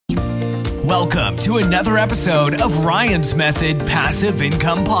Welcome to another episode of Ryan's Method Passive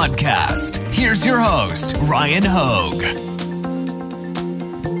Income Podcast. Here's your host, Ryan Hogue.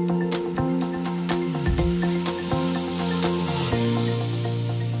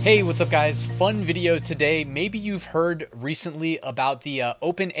 Hey, what's up guys? Fun video today. Maybe you've heard recently about the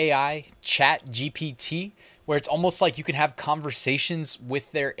OpenAI ChatGPT, where it's almost like you can have conversations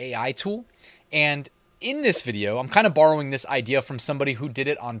with their AI tool. And in this video, I'm kind of borrowing this idea from somebody who did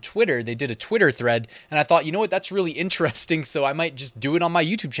it on Twitter. They did a Twitter thread, and I thought, you know what, that's really interesting, so I might just do it on my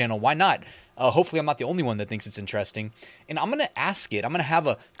YouTube channel. Why not? Hopefully I'm not the only one that thinks it's interesting. And I'm going to ask it, I'm going to have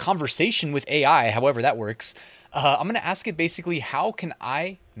a conversation with AI, however that works. I'm going to ask it basically, how can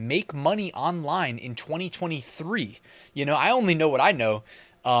I make money online in 2023? You know, I only know what I know,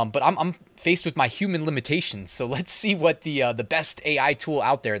 but I'm faced with my human limitations. So let's see what the best AI tool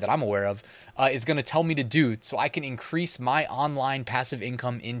out there that I'm aware of is going to tell me to do so I can increase my online passive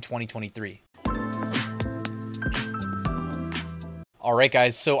income in 2023. All right,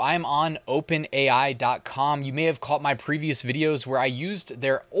 guys, so I'm on openai.com. You may have caught my previous videos where I used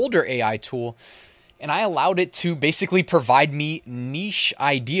their older AI tool and I allowed it to basically provide me niche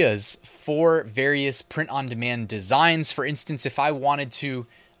ideas for various print-on-demand designs. For instance, if I wanted to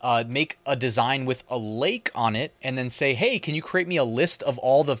make a design with a lake on it and then say, hey, can you create me a list of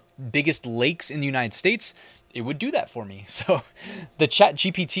all the biggest lakes in the United States? It would do that for me. So the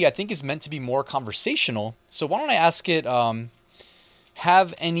ChatGPT, I think, is meant to be more conversational. So why don't I ask it,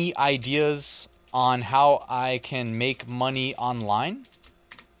 have any ideas on how I can make money online?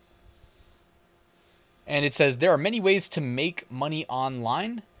 And it says, there are many ways to make money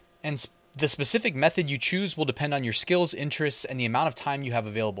online, and the specific method you choose will depend on your skills, interests, and the amount of time you have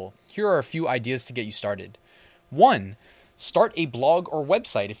available. Here are a few ideas to get you started. 1, start a blog or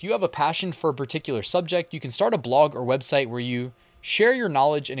website. If you have a passion for a particular subject, you can start a blog or website where you share your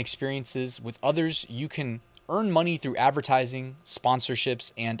knowledge and experiences with others. You can earn money through advertising,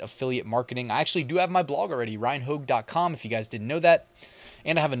 sponsorships, and affiliate marketing. I actually do have my blog already, ryanhogue.com, if you guys didn't know that.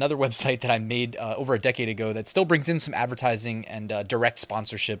 And I have another website that I made over a decade ago that still brings in some advertising and direct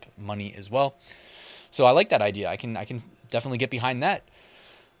sponsorship money as well. So I like that idea. I can definitely get behind that.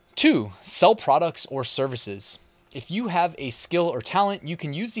 2, sell products or services. If you have a skill or talent, you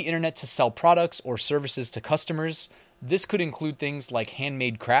can use the internet to sell products or services to customers. This could include things like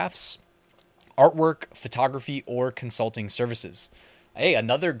handmade crafts, artwork, photography, or consulting services. Hey,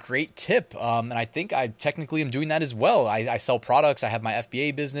 another great tip. And I think I technically am doing that as well. I sell products. I have my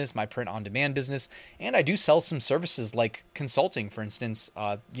FBA business, my print-on-demand business, and I do sell some services like consulting, for instance.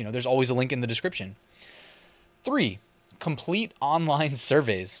 There's always a link in the description. 3, complete online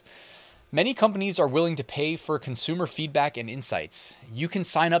surveys. Many companies are willing to pay for consumer feedback and insights. You can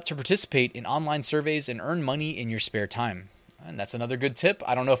sign up to participate in online surveys and earn money in your spare time. And that's another good tip.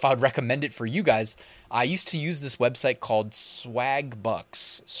 I don't know if I would recommend it for you guys. I used to use this website called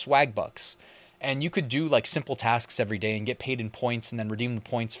Swagbucks. And you could do like simple tasks every day and get paid in points and then redeem the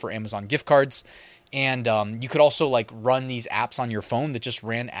points for Amazon gift cards. And you could also like run these apps on your phone that just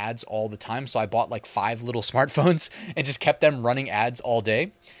ran ads all the time. So I bought like 5 little smartphones and just kept them running ads all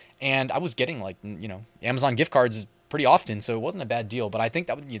day. And I was getting like, Amazon gift cards pretty often, so it wasn't a bad deal. But I think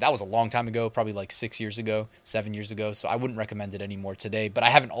that was a long time ago, probably like 6 years ago, 7 years ago. So I wouldn't recommend it anymore today. But I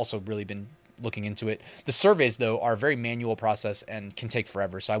haven't also really been looking into it. The surveys, though, are a very manual process and can take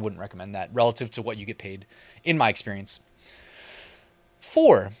forever. So I wouldn't recommend that relative to what you get paid, in my experience.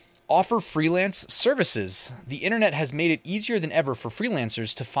 4, offer freelance services. The internet has made it easier than ever for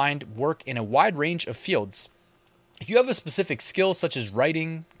freelancers to find work in a wide range of fields. If you have a specific skill such as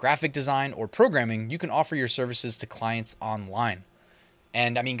writing, graphic design, or programming, you can offer your services to clients online.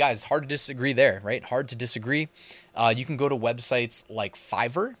 And I mean, guys, hard to disagree there, right? Hard to disagree. You can go to websites like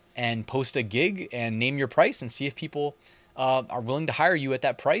Fiverr and post a gig and name your price and see if people are willing to hire you at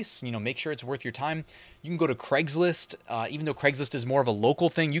that price. Make sure it's worth your time. You can go to Craigslist. Even though Craigslist is more of a local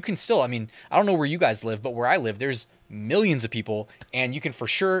thing, you can still, I don't know where you guys live, but where I live, there's millions of people, and you can for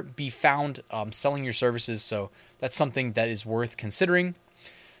sure be found selling your services. So that's something that is worth considering.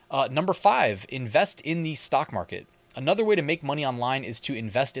 Number 5, invest in the stock market. Another way to make money online is to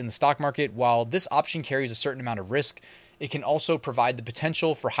invest in the stock market. While this option carries a certain amount of risk, it can also provide the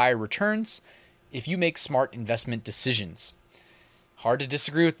potential for higher returns if you make smart investment decisions. Hard to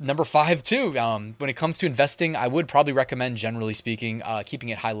disagree with number 5 too. When it comes to investing, I would probably recommend, generally speaking, keeping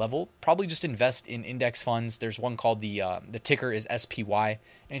it high level. Probably just invest in index funds. There's one called the ticker is SPY,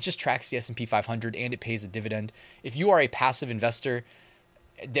 and it just tracks the S&P 500 and it pays a dividend. If you are a passive investor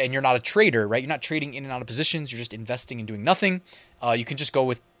and you're not a trader, right? You're not trading in and out of positions. You're just investing and doing nothing. You can just go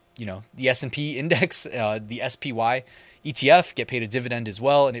with the S&P index, the SPY ETF, get paid a dividend as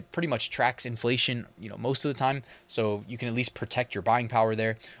well. And it pretty much tracks inflation, most of the time. So you can at least protect your buying power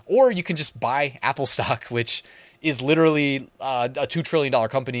there. Or you can just buy Apple stock, which is literally a $2 trillion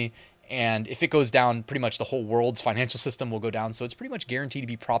company. And if it goes down, pretty much the whole world's financial system will go down. So it's pretty much guaranteed to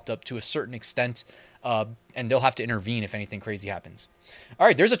be propped up to a certain extent. And they'll have to intervene if anything crazy happens. All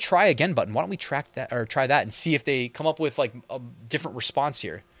right, there's a try again button. Why don't we try that and see if they come up with like a different response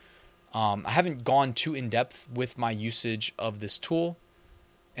here. I haven't gone too in depth with my usage of this tool,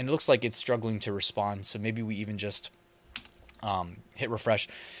 and it looks like it's struggling to respond. So maybe we even just hit refresh.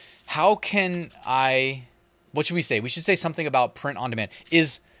 What should we say? We should say something about print on demand.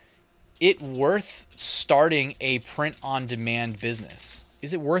 Is it worth starting a print on demand business?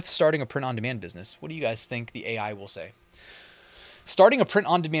 Is it worth starting a print on demand business? What do you guys think the AI will say? Starting a print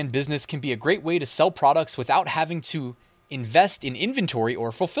on demand business can be a great way to sell products without having to invest in inventory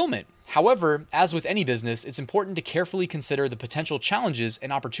or fulfillment. However, as with any business, it's important to carefully consider the potential challenges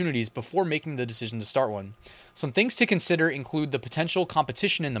and opportunities before making the decision to start one. Some things to consider include the potential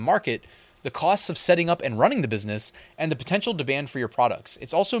competition in the market, the costs of setting up and running the business, and the potential demand for your products.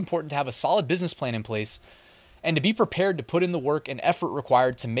 It's also important to have a solid business plan in place and to be prepared to put in the work and effort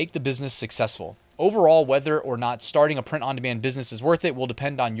required to make the business successful. Overall, whether or not starting a print-on-demand business is worth it will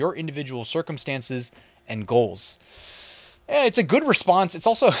depend on your individual circumstances and goals. It's a good response. It's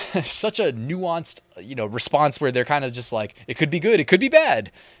also such a nuanced, response where they're kind of just like, it could be good, it could be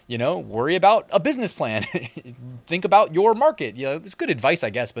bad. Worry about a business plan. Think about your market. It's good advice, I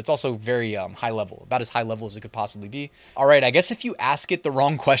guess, but it's also very high level, about as high level as it could possibly be. All right, I guess if you ask it the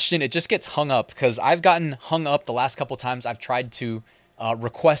wrong question, it just gets hung up, because I've gotten hung up the last couple times I've tried to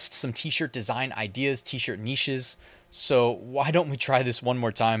request some t-shirt design ideas, t-shirt niches. So why don't we try this one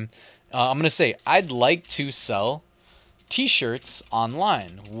more time? I'm going to say, I'd like to sell t-shirts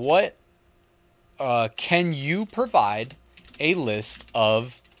online. What can you provide a list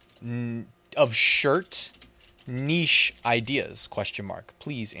of shirt niche ideas? ?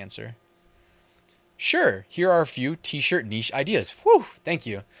 Please answer. Sure, here are a few t-shirt niche ideas. Whew, thank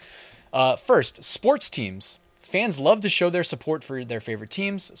you. First, sports teams. Fans love to show their support for their favorite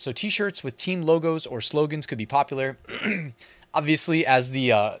teams, so t-shirts with team logos or slogans could be popular. Obviously, as the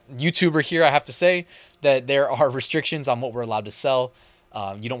YouTuber here, I have to say that there are restrictions on what we're allowed to sell.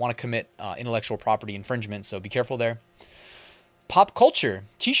 You don't want to commit intellectual property infringement, so be careful there. Pop culture.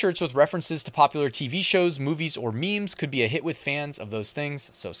 T-shirts with references to popular TV shows, movies, or memes could be a hit with fans of those things,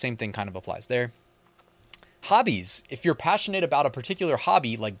 so same thing kind of applies there. Hobbies. If you're passionate about a particular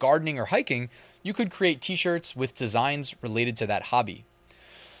hobby, like gardening or hiking, you could create t-shirts with designs related to that hobby.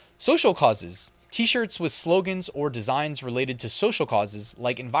 Social causes. T-shirts with slogans or designs related to social causes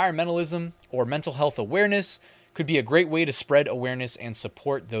like environmentalism or mental health awareness could be a great way to spread awareness and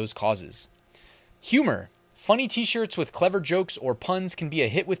support those causes. Humor. Funny t-shirts with clever jokes or puns can be a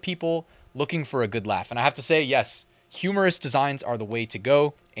hit with people looking for a good laugh. And I have to say, yes, humorous designs are the way to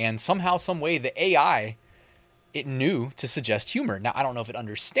go. And somehow, some way, the AI, it knew to suggest humor. Now, I don't know if it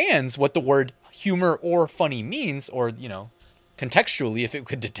understands what the word humor or funny means, or, contextually, if it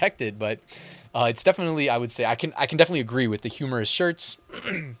could detect it, but it's definitely, I would say, I can definitely agree with the humorous shirts.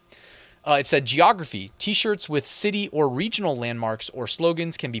 It said geography. T-shirts with city or regional landmarks or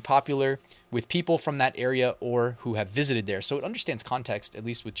slogans can be popular with people from that area or who have visited there. So it understands context, at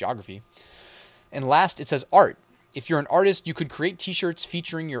least with geography. And last, it says art. If you're an artist, you could create t-shirts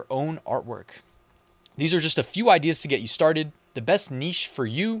featuring your own artwork. These are just a few ideas to get you started. The best niche for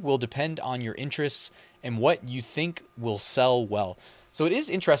you will depend on your interests and what you think will sell well. So it is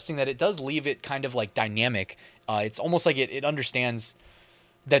interesting that it does leave it kind of like dynamic. It's almost like it understands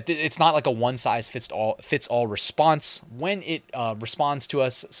that it's not like a one-size-fits-all response when it responds to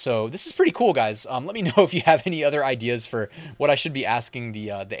us. So this is pretty cool, guys. Let me know if you have any other ideas for what I should be asking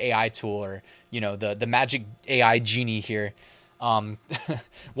the AI tool, or the magic AI genie here. All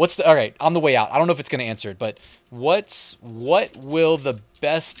right, on the way out, I don't know if it's going to answer it, but what will the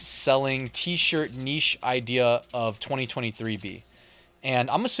best-selling t-shirt niche idea of 2023 be?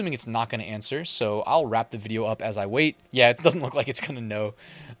 And I'm assuming it's not going to answer, so I'll wrap the video up as I wait. Yeah, it doesn't look like it's going to know,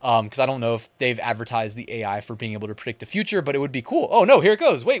 because I don't know if they've advertised the AI for being able to predict the future, but it would be cool. Oh, no, here it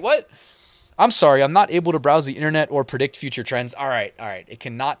goes. Wait, what? I'm sorry, I'm not able to browse the internet or predict future trends. All right. It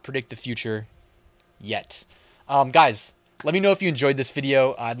cannot predict the future yet. Guys, let me know if you enjoyed this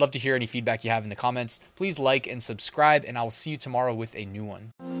video. I'd love to hear any feedback you have in the comments. Please like and subscribe, and I will see you tomorrow with a new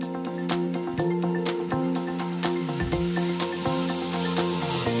one.